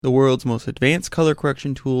The world's most advanced color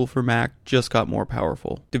correction tool for Mac just got more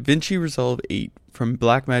powerful. DaVinci Resolve 8 from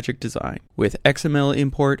Blackmagic Design. With XML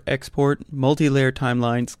import, export, multi-layer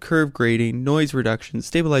timelines, curve grading, noise reduction,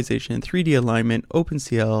 stabilization, 3D alignment,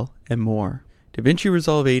 OpenCL, and more. DaVinci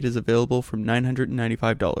Resolve 8 is available from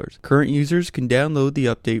 $995. Current users can download the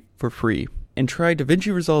update for free. And try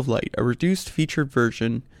DaVinci Resolve Lite, a reduced featured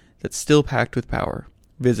version that's still packed with power.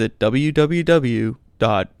 Visit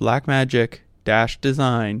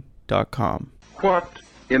www.blackmagic-design.com. What,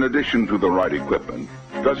 in addition to the right equipment,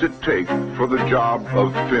 does it take for the job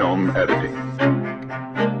of film editing?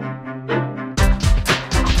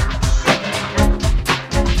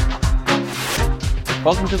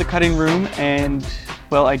 Welcome to the cutting room, and,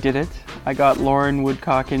 well, I did it. I got Lauren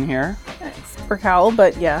Woodcock in here. It's for Cal,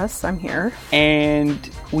 but yes, I'm here.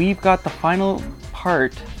 And we've got the final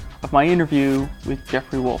part of my interview with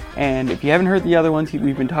Jeffrey Wolf. And if you haven't heard the other ones,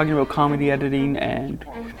 we've been talking about comedy editing and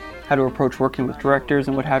how to approach working with directors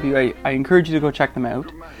and what have you. I encourage you to go check them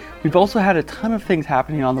out. We've also had a ton of things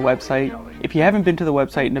happening on the website. If you haven't been to the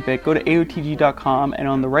website in a bit, go to AOTG.com, and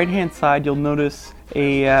on the right-hand side, you'll notice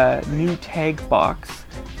a new tag box.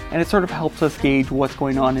 And it sort of helps us gauge what's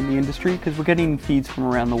going on in the industry, because we're getting feeds from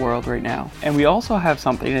around the world right now. And we also have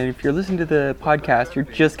something, and if you're listening to the podcast, you're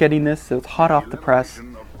just getting this, so it's hot off the press,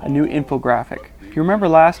 a new infographic. If you remember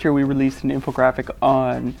last year, we released an infographic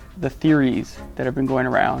on the theories that have been going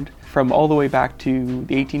around from all the way back to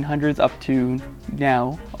the 1800s up to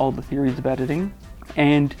now, all the theories of editing.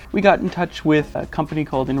 And we got in touch with a company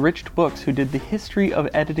called Enriched Books who did the history of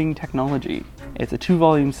editing technology. It's a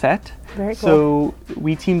 2-volume set. Very cool. So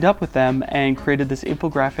we teamed up with them and created this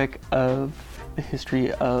infographic of the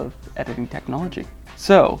history of editing technology.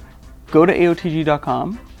 So go to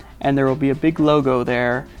AOTG.com, and there will be a big logo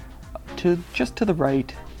there just to the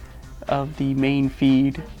right of the main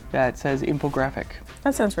feed that says infographic.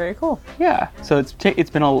 That sounds very cool. Yeah, so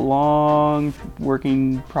it's been a long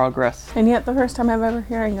working progress. And yet the first time I'm ever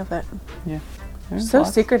hearing of it. Yeah. So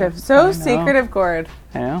secretive. So secretive, Gord.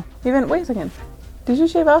 I know. Wait a second. Did you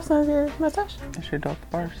shave off some of your mustache? I shaved off the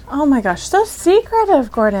bars. Oh my gosh, so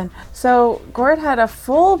secretive, Gordon. So Gord had a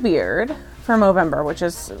full beard for Movember, which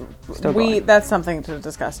is that's something to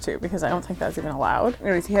discuss too, because I don't think that's even allowed.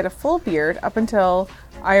 Anyways, he had a full beard up until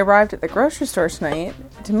I arrived at the grocery store tonight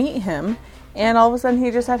to meet him, and all of a sudden he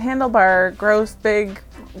just had gross, big,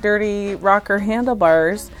 dirty rocker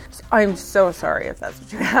handlebars. I'm so sorry if that's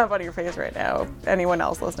what you have on your face right now, anyone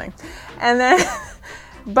else listening. And then,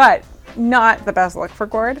 but not the best look for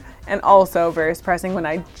Gord, and also very surprising when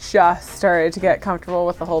I just started to get comfortable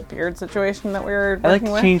with the whole beard situation that we were working with. I like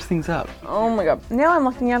to change things up. Oh my god. Now I'm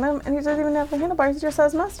looking at him and he doesn't even have the handlebars, he just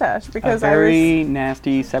has mustache. Because a very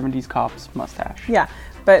nasty 70s cops mustache. Yeah,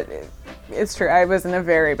 but it's true. I was in a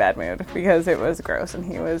very bad mood because it was gross and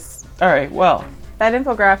he was... Alright, well. That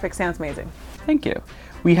infographic sounds amazing. Thank you.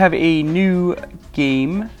 We have a new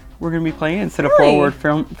game we're going to be playing instead of forward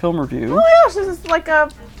film review. Oh my gosh, this is like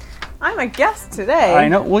I'm a guest today. I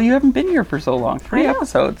know. Well, you haven't been here for so long. 3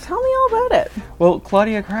 episodes. Tell me all about it. Well,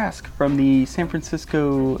 Claudia Krask from the San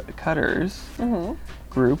Francisco Cutters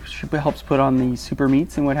group, she helps put on the super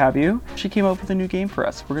meets and what have you. She came up with a new game for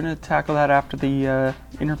us. We're going to tackle that after the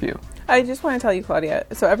interview. I just want to tell you, Claudia,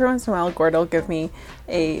 so every once in a while, Gord will give me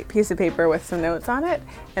a piece of paper with some notes on it,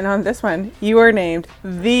 and on this one, you are named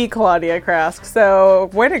the Claudia Krask, so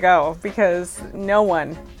way to go, because no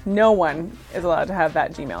one is allowed to have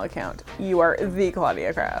that Gmail account. You are the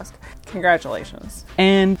Claudia Krask. Congratulations.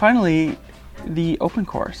 And finally, the open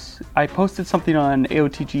course. I posted something on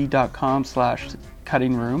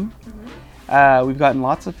aotg.com/cuttingroom. We've gotten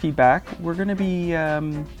lots of feedback. We're going to be...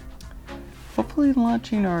 hopefully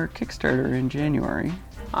launching our Kickstarter in January.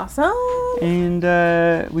 Awesome. And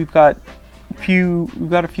we've got a few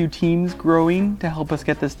teams growing to help us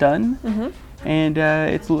get this done. And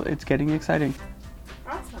it's getting exciting.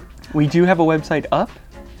 Awesome. We do have a website up,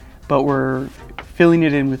 but we're filling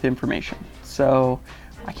it in with information. So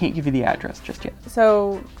I can't give you the address just yet.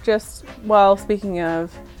 So speaking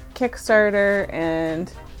of Kickstarter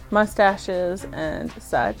and mustaches and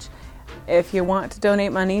such, if you want to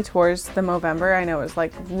donate money towards the Movember, I know it's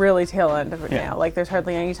like really tail end of it now. Like there's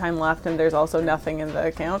hardly any time left and there's also nothing in the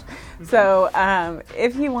account. So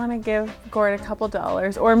if you want to give Gord a couple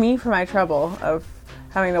dollars, or me for my trouble of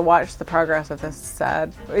having to watch the progress of this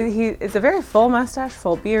sad... It's a very full mustache,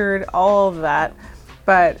 full beard, all of that.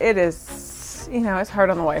 But it is, it's hard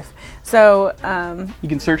on the wife. So... you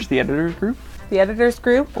can search the editors group. The editors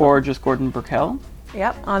group. Or just Gordon Burkell.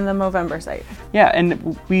 Yep, on the Movember site. Yeah,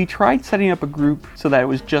 and we tried setting up a group so that it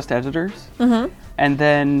was just editors. And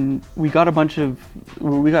then we got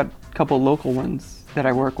a couple local ones that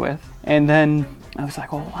I work with. And then I was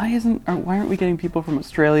like, well, why aren't we getting people from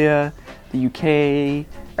Australia, the UK,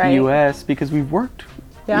 the US? Because we've worked,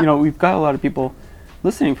 we've got a lot of people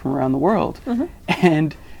listening from around the world. Mm-hmm.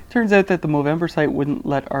 And it turns out that the Movember site wouldn't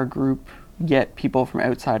let our group get people from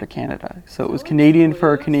outside of Canada. So it was Canadian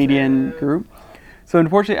for a Canadian group. So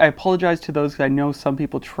unfortunately, I apologize to those because I know some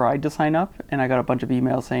people tried to sign up, and I got a bunch of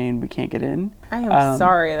emails saying we can't get in. I am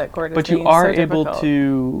sorry that Gordon is being so difficult. But you are able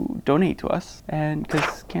to donate to us, and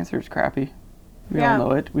because cancer is crappy. We all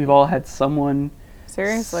know it. We've all had someone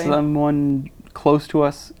close to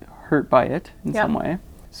us hurt by it in some way.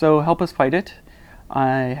 So help us fight it.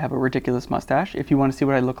 I have a ridiculous mustache. If you want to see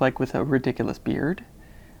what I look like with a ridiculous beard,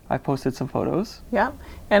 I posted some photos. Yeah,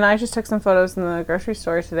 and I just took some photos in the grocery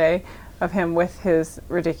store today of him with his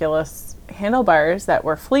ridiculous handlebars that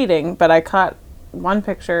were fleeting, but I caught one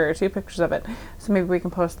picture or two pictures of it. So maybe we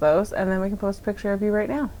can post those, and then we can post a picture of you right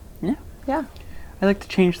now. Yeah. Yeah. I like to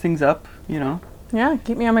change things up, Yeah,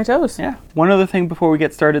 keep me on my toes. Yeah. One other thing before we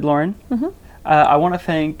get started, Lauren. Mm-hmm. I want to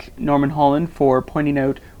thank Norman Holland for pointing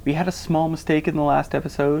out we had a small mistake in the last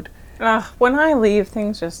episode. When I leave,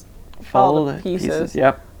 things just fall to pieces.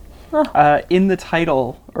 Yep. In the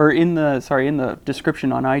title, or in the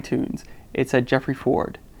description on iTunes, it said Jeffrey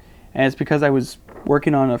Ford. And it's because I was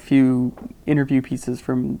working on a few interview pieces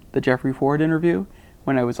from the Jeffrey Ford interview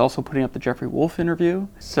when I was also putting up the Jeffrey Wolf interview.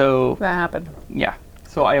 So that happened. Yeah.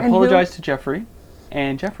 So I apologize to Jeffrey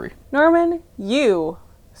and Jeffrey. Norman, you,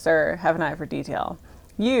 sir, have an eye for detail.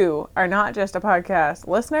 You are not just a podcast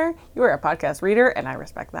listener, you are a podcast reader, and I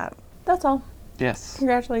respect that. That's all. Yes.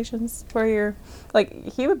 Congratulations for your,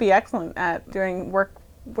 he would be excellent at doing work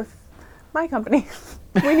with my company.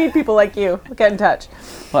 We need people like you. Get in touch.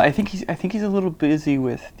 Well, I think he's a little busy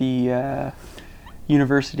with the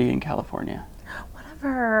university in California.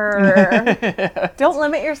 Whatever. Don't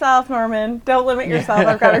limit yourself, Norman. Don't limit yourself.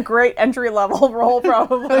 I've got a great entry-level role,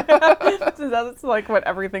 probably. That's like what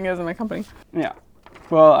everything is in my company. Yeah.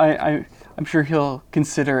 Well, I'm sure he'll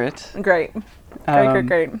consider it. Great.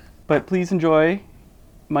 Great. But please enjoy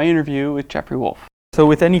my interview with Jeffrey Wolf. So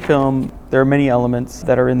with any film, there are many elements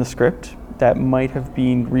that are in the script that might have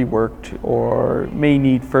been reworked or may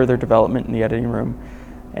need further development in the editing room.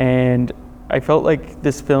 And I felt like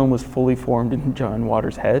this film was fully formed in John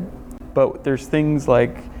Waters' head. But there's things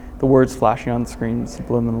like the words flashing on the screen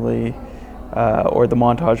subliminally, or the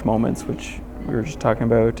montage moments, which we were just talking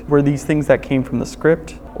about. Were these things that came from the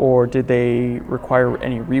script, or did they require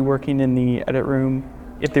any reworking in the edit room?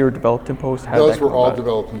 If they were developed in post, how did that come about? Those were all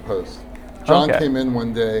developed in post. John came in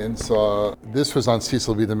one day and saw, this was on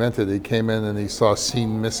Cecil be DeMented, he came in and he saw a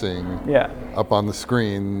scene missing up on the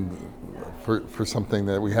screen for something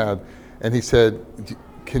that we had. And he said,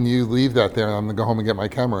 can you leave that there and I'm gonna go home and get my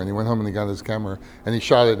camera? And he went home and he got his camera and he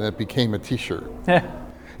shot it and it became a t-shirt.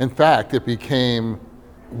 In fact, it became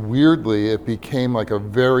like a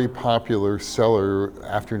very popular seller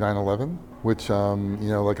after 9/11. Which,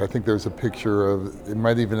 I think there's a picture of, it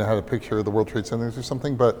might even have had a picture of the World Trade Centers or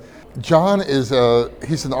something, but John he's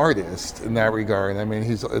an artist in that regard. I mean,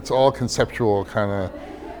 it's all conceptual kind of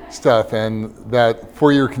stuff, and that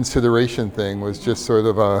for your consideration thing was just sort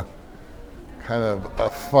of a kind of a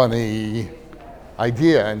funny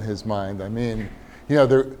idea in his mind. I mean,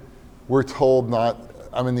 we're told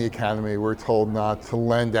I'm in the Academy, we're told not to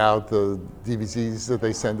lend out the DVDs that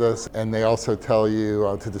they send us, and they also tell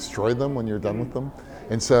you to destroy them when you're done with them.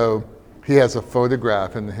 And so he has a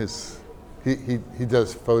photograph in he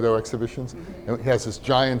does photo exhibitions, and he has this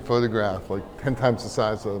giant photograph, like 10 times the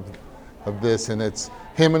size of this, and it's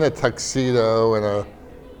him in a tuxedo and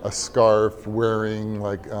a scarf wearing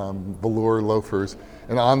like velour loafers,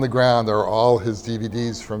 and on the ground are all his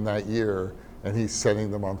DVDs from that year. And he's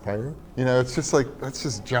setting them on fire. It's just like, that's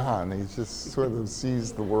just John. He just sort of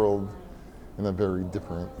sees the world in a very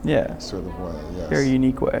different sort of way. Yes. Very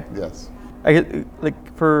unique way. Yes. I get,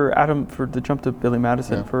 for the jump to Billy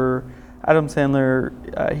Madison, for Adam Sandler,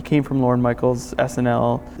 he came from Lorne Michaels'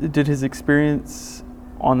 SNL. Did his experience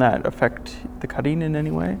on that affect the cutting in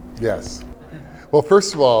any way? Yes. Well,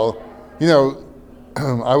 first of all,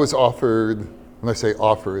 I was offered, when I say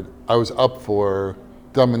offered, I was up for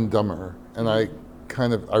Dumb and Dumber. And I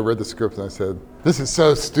read the script and I said, this is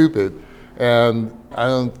so stupid, and I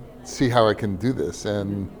don't see how I can do this.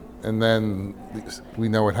 And then we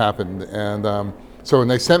know what happened. And so when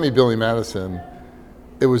they sent me Billy Madison,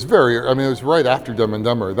 it was right after Dumb and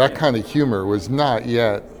Dumber. That kind of humor was not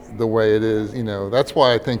yet the way it is. That's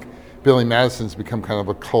why I think Billy Madison's become kind of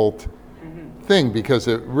a cult thing, because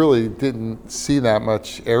it really didn't see that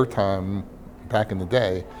much airtime back in the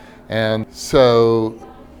day. And so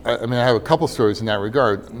I mean, I have a couple stories in that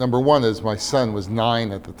regard. Number one is my son was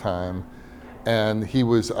 9 at the time, and he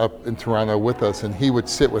was up in Toronto with us, and he would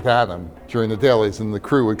sit with Adam during the dailies, and the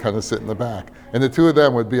crew would kind of sit in the back. And the two of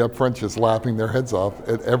them would be up front just laughing their heads off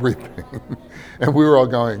at everything. And we were all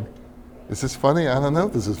going, is this funny? I don't know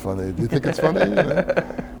if this is funny. Do you think it's funny? You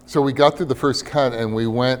know? So we got through the first cut, and we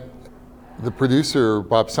went, the producer,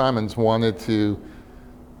 Bob Simons, wanted to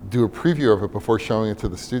do a preview of it before showing it to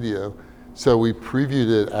the studio. So we previewed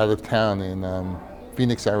it out of town in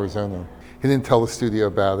Phoenix, Arizona. He didn't tell the studio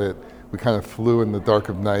about it. We kind of flew in the dark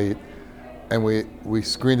of night, and we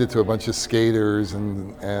screened it to a bunch of skaters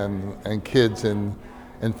and kids in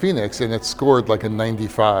Phoenix, and it scored like a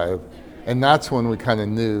 95. And that's when we kind of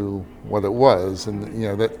knew what it was, and you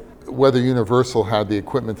know that whether Universal had the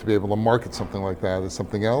equipment to be able to market something like that is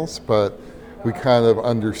something else, but we kind of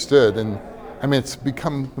understood. And I mean,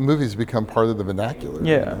 the movie's become part of the vernacular.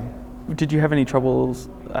 Yeah. You know? Did you have any troubles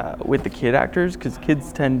with the kid actors? Because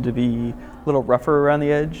kids tend to be a little rougher around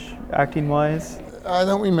the edge, acting-wise. I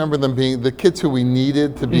don't remember them being, the kids who we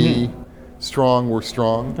needed to be strong were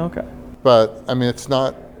strong. Okay. But I mean, it's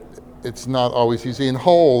not always easy. In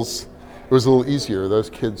Holes, it was a little easier. Those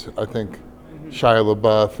kids, I think, Shia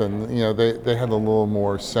LaBeouf, and you know, they had a little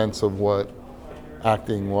more sense of what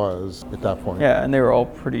acting was at that point. Yeah, and they were all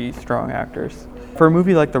pretty strong actors. For a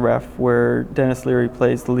movie like The Ref, where Denis Leary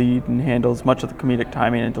plays the lead and handles much of the comedic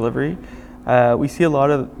timing and delivery, we see a lot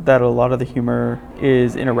of the humor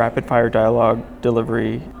is in a rapid-fire dialogue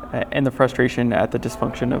delivery and the frustration at the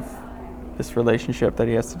dysfunction of this relationship that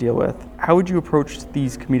he has to deal with. How would you approach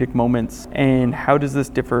these comedic moments, and how does this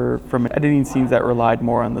differ from editing scenes that relied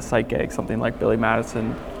more on the sight gag, something like Billy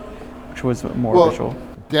Madison, which was more visual?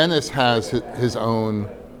 Dennis has his own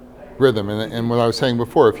rhythm, and what I was saying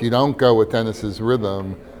before, if you don't go with Dennis's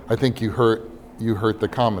rhythm, I think you hurt the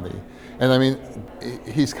comedy. And I mean,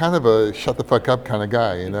 he's kind of a shut the fuck up kind of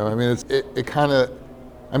guy, you know. I mean, it kind of,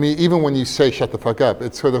 I mean, even when you say shut the fuck up,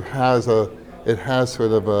 it sort of has an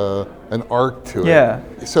arc to it. Yeah.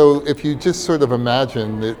 So if you just sort of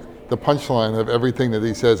imagine that the punchline of everything that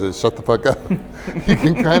he says is shut the fuck up, you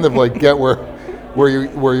can kind of like get where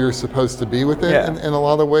you're supposed to be with it in a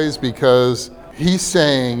lot of ways, because he's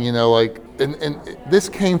saying, you know, like, and this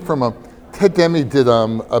came from Ted Demme did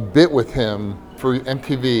a bit with him for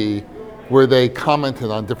MTV where they commented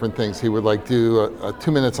on different things. He would like do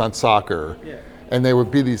 2 minutes on soccer, and there would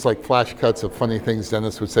be these like flash cuts of funny things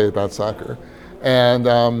Dennis would say about soccer, and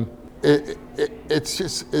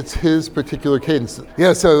it's his particular cadence.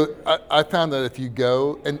 Yeah, so I found that if you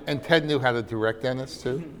go, and Ted knew how to direct Dennis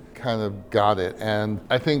too, kind of got it. And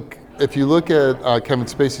I think if you look at Kevin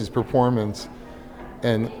Spacey's performance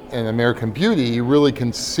in American Beauty, you really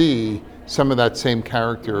can see some of that same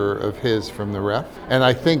character of his from The Ref. And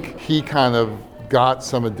I think he kind of got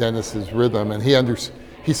some of Dennis's rhythm, and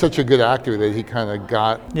he's such a good actor that he kind of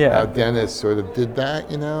got how Dennis sort of did that,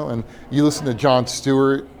 you know. And you listen to Jon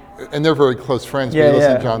Stewart, and they're very close friends, but you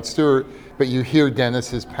listen to Jon Stewart, but you hear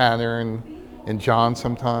Dennis's pattern in John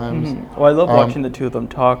sometimes. Well, I love watching the two of them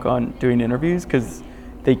talk on doing interviews, because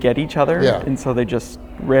they get each other, and so they just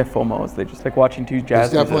riff almost. They just like watching two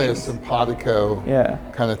jazz There's definitely musicians. a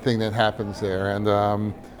simpatico kind of thing that happens there.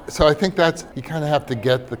 And so I think that's, you kind of have to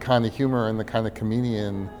get the kind of humor and the kind of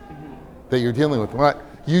comedian that you're dealing with.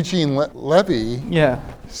 Eugene Levy,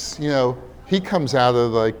 you know, he comes out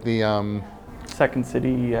of like the Second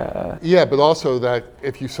City. but also that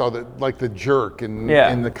if you saw that, like The Jerk and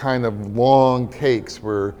the kind of long takes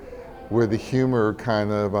where the humor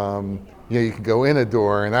kind of you know, you can go in a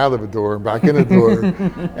door and out of a door and back in a door,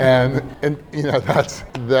 and you know,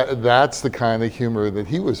 that's the kind of humor that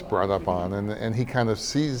he was brought up on, and he kind of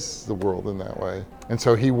sees the world in that way. And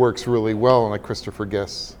so he works really well in a Christopher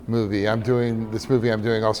Guest movie. This movie I'm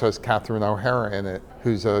doing also has Catherine O'Hara in it,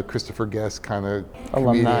 who's a Christopher Guest kind of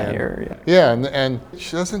alumni comedian. And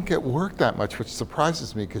she doesn't get work that much, which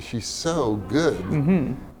surprises me, because she's so good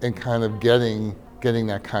in kind of getting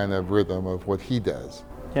that kind of rhythm of what he does.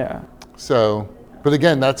 Yeah. So, but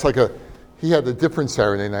again, that's like he had a different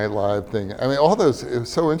Saturday Night Live thing. I mean, all those, it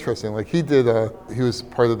was so interesting. Like he was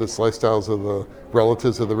part of this Lifestyles of the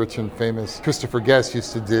Relatives of the Rich and Famous. Christopher Guest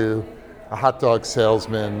used to do a hot dog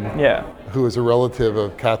salesman who was a relative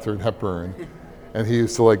of Katharine Hepburn. And he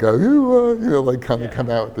used to like go, you know, like kind of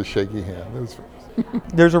come out with the shaky hand. It was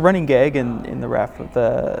There's a running gag in The Ref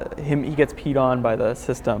of he gets peed on by the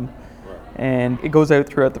system. and it goes out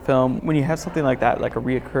throughout the film. When you have something like that, like a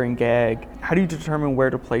reoccurring gag, how do you determine where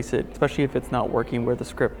to place it, especially if it's not working where the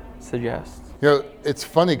script suggests? You know, it's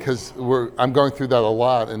funny because I'm going through that a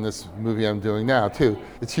lot in this movie I'm doing now too.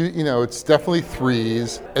 It's definitely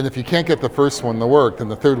threes, and if you can't get the first one to work, then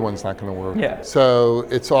the third one's not going to work. Yeah. So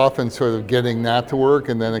it's often sort of getting that to work,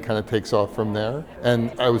 and then it kind of takes off from there.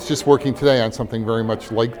 And I was just working today on something very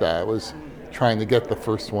much like that. I was trying to get the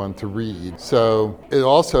first one to read. So it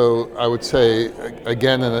also, I would say,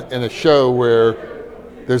 again, in a show where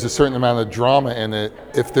there's a certain amount of drama in it,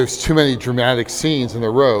 if there's too many dramatic scenes in a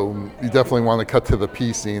row, you definitely want to cut to the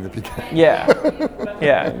P scene if you can. Yeah.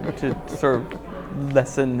 To sort of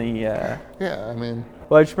lessen the... Yeah, I mean...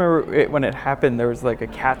 Well, I just remember when it happened, there was like a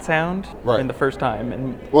cat sound in the first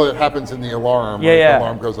time. Well, it happens in the alarm. Yeah. The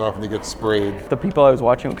alarm goes off and he gets sprayed. The people I was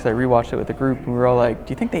watching, because I rewatched it with the group, and we were all like,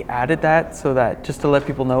 do you think they added that so that just to let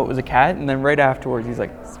people know it was a cat? And then right afterwards, he's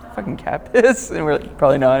like, it's fucking cat piss. And we're like,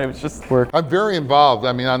 probably not. It was just work. I'm very involved.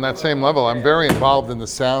 I mean, on that same level, I'm very involved in the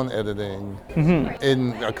sound editing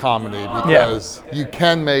in a comedy because you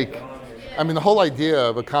can make... I mean, the whole idea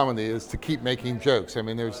of a comedy is to keep making jokes. I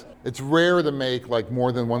mean, it's rare to make like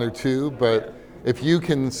more than one or two, but if you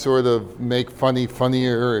can sort of make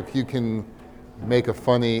funnier, if you can make a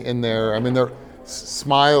funny in there, I mean,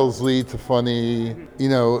 smiles lead to funny. You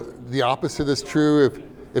know, the opposite is true.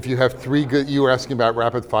 If you have three good, you were asking about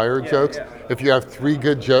rapid fire jokes. If you have three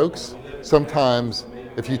good jokes, sometimes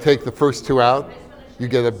if you take the first two out, you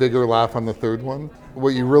get a bigger laugh on the third one.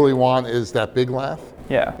 What you really want is that big laugh.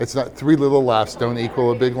 Yeah. It's not three little laughs don't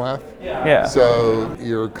equal a big laugh. Yeah. So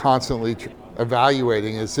you're constantly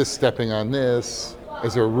evaluating, is this stepping on this?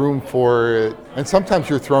 Is there room for it? And sometimes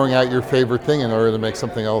you're throwing out your favorite thing in order to make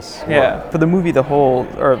something else work. Yeah. For the movie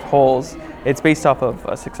Holes, it's based off of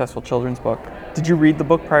a successful children's book. Did you read the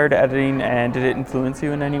book prior to editing, and did it influence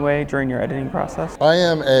you in any way during your editing process?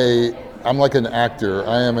 I'm like an actor.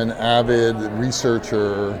 I am an avid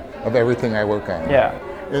researcher of everything I work on. Yeah.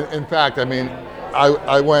 In fact, I mean,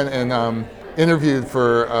 I went and interviewed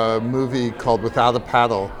for a movie called Without a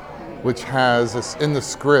Paddle, which has in the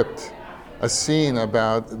script a scene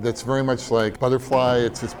that's very much like Butterfly.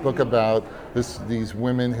 It's this book about these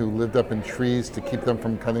women who lived up in trees to keep them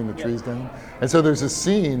from cutting the trees down. And so there's a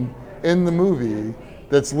scene in the movie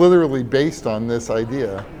that's literally based on this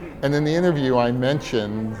idea. And in the interview, I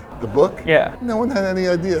mentioned the book. Yeah. No one had any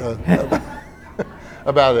idea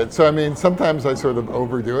about it. So, I mean, sometimes I sort of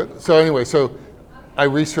overdo it. So anyway, I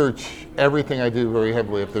research everything I do very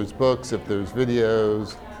heavily. If there's books, if there's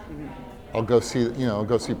videos, I'll go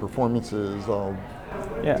see performances. I'll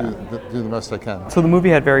do the best I can. So the movie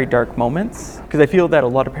had very dark moments, because I feel that a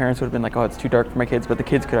lot of parents would have been like, oh, it's too dark for my kids, but the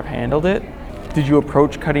kids could have handled it. Did you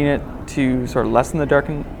approach cutting it to sort of lessen the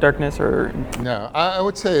darkness, or? No, I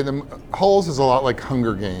would say the Holes is a lot like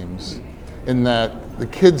Hunger Games, in that the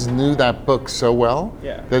kids knew that book so well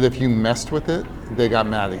that if you messed with it, they got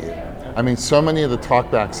mad at you. I mean, so many of the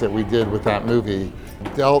talkbacks that we did with that movie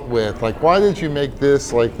dealt with, like, why did you make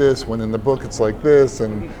this like this when in the book it's like this?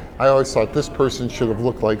 And I always thought this person should have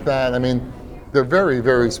looked like that. I mean, they're very,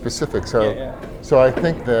 very specific. So I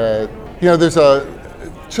think that,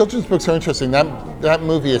 children's books are interesting. That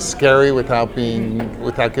movie is scary without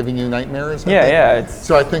giving you nightmares.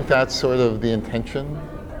 So I think that's sort of the intention.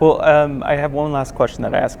 Well, I have one last question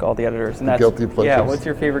that I ask all the editors, and that's guilty pleasures. Yeah, what's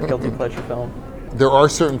your favorite guilty pleasure film? There are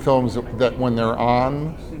certain films that when they're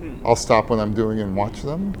on, I'll stop what I'm doing and watch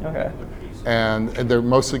them. Okay. And they're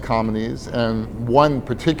mostly comedies, and one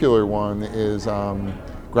particular one is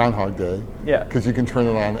Groundhog Day. Yeah. Because you can turn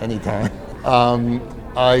it on anytime.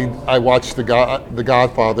 I watched The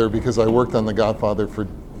Godfather because I worked on The Godfather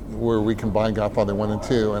where we combined Godfather 1 and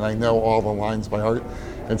 2, and I know all the lines by heart.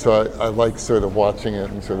 And so I like sort of watching it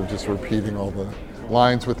and sort of just repeating all the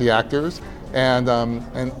lines with the actors. And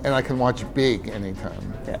I can watch Big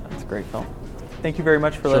anytime. Yeah, it's a great film. Thank you very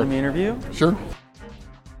much for letting me interview. Sure.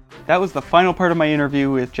 That was the final part of my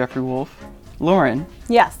interview with Jeffrey Wolf. Lauren.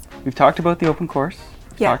 Yes. We've talked about the open course.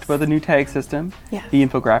 Yes. Talked about the new tag system. Yes. The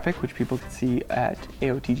infographic, which people can see at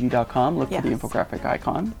aotg.com. Look for the infographic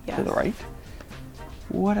icon to the right.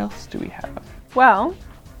 What else do we have? Well,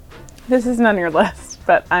 this isn't on your list,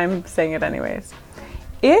 but I'm saying it anyways.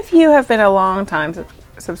 If you have been a long time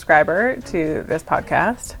subscriber to this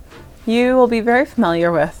podcast, you will be very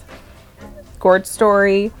familiar with Gord's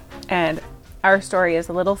story, and our story is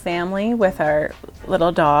a little family with our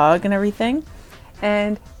little dog and everything.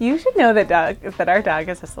 And you should know that our dog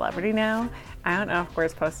is a celebrity now. I don't know if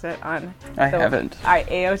Gord's posted it on our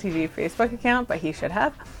AOTG Facebook account, but he should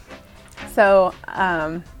have. So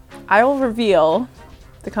I will reveal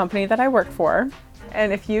the company that I work for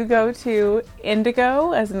And if you go to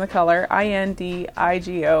Indigo, as in the color, INDIGO.ca,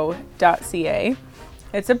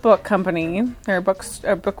 it's a book company, or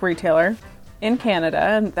a book retailer in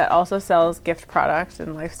Canada that also sells gift product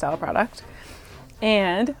and lifestyle product.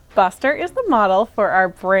 And Buster is the model for our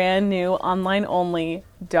brand new online-only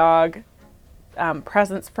dog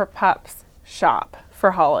presents for pups shop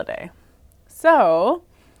for holiday. So,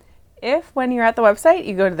 if when you're at the website,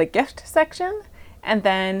 you go to the gift section, and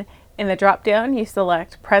then in the drop-down you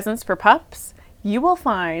select presents for pups, you will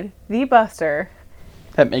find the Buster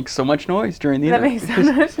that makes so much noise during the That makes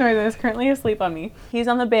so much noise and is currently asleep on me. He's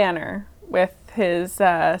on the banner with his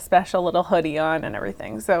special little hoodie on and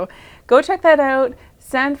everything. So go check that out.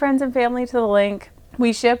 Send friends and family to the link.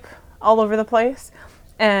 We ship all over the place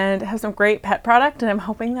and have some great pet product. And I'm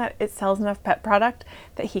hoping that it sells enough pet product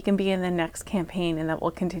that he can be in the next campaign and that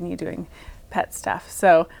we'll continue doing pet stuff.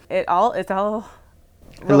 So it's all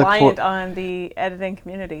reliant on the editing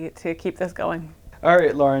community to keep this going. All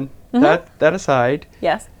right, Lauren, that aside.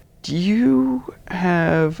 Yes. Do you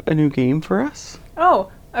have a new game for us?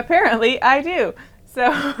 Oh, apparently I do.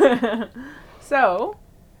 So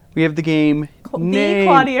we have the game Name.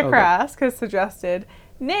 Claudia Krask has suggested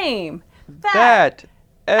Name That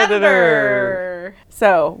Editor.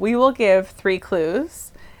 So we will give 3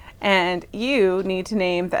 clues, and you need to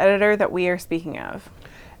name the editor that we are speaking of.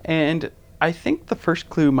 And I think the first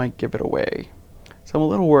clue might give it away. So I'm a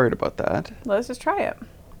little worried about that. Let's just try it.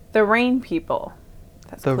 The Rain People.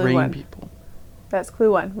 That's the clue Rain 1. People. That's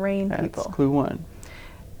clue 1. Rain People. That's clue 1.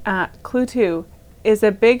 Clue 2 is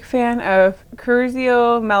a big fan of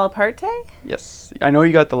Curzio Malaparte. Yes. I know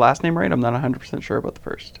you got the last name right. I'm not 100% sure about the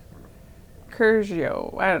first.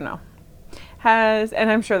 Curzio. I don't know. And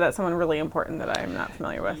I'm sure that's someone really important that I'm not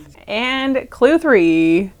familiar with. And clue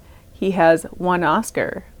 3, he has won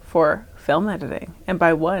Oscar for film editing. And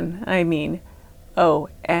by one, I mean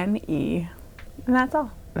O-N-E. And that's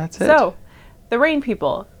all. That's it. So, the Rain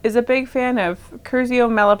People is a big fan of Curzio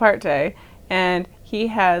Malaparte, and he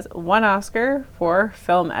has won Oscar for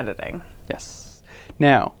film editing. Yes.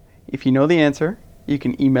 Now, if you know the answer, you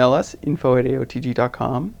can email us,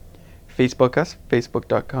 info@aotg.com, Facebook us,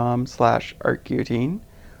 facebook.com/artguillotine,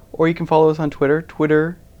 or you can follow us on Twitter,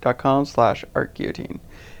 twitter.com/artguillotine.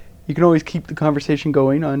 You can always keep the conversation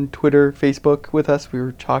going on Twitter, Facebook with us.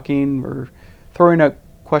 We're throwing out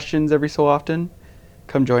questions every so often.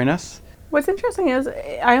 Come join us. What's interesting is,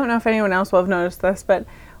 I don't know if anyone else will have noticed this, but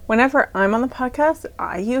whenever I'm on the podcast,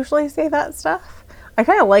 I usually say that stuff. I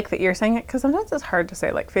kind of like that you're saying it, because sometimes it's hard to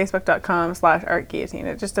say, like facebook.com/artguillotine.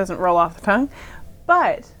 It just doesn't roll off the tongue.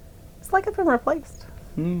 But it's like it's been replaced.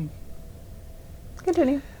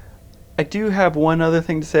 Continue. I do have one other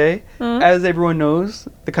thing to say. As everyone knows,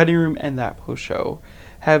 The Cutting Room and That Post Show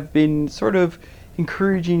have been sort of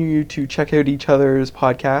encouraging you to check out each other's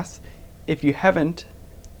podcasts. If you haven't,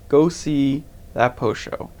 go see That Post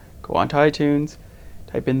Show. Go onto iTunes,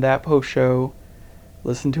 type in That Post Show,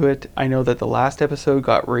 listen to it. I know that the last episode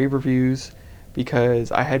got rave reviews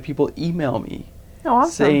because I had people email me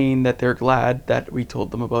saying that they're glad that we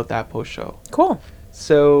told them about That Post Show. Cool.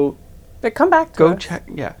 So But come back to go us. check.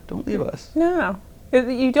 Yeah, don't leave us. No.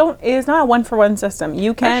 You don't. It is not a 1-for-1 system.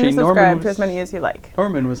 You can Actually, subscribe to as many as you like.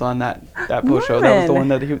 Norman was on that post show. That was the one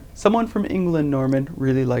that someone from England, Norman,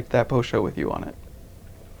 really liked that post show with you on it.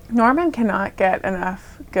 Norman cannot get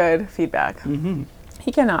enough good feedback.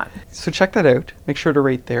 He cannot. So check that out. Make sure to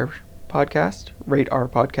rate their podcast, rate our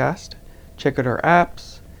podcast, check out our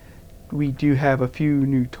apps. We do have a few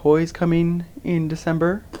new toys coming in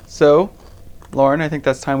December. So, Lauren, I think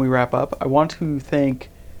that's time we wrap up. I want to thank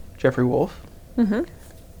Jeffrey Wolf,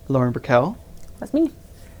 Lauren Burkell. That's me.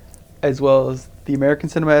 As well as the American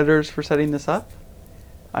Cinema Editors for setting this up.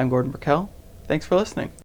 I'm Gordon Burkell. Thanks for listening.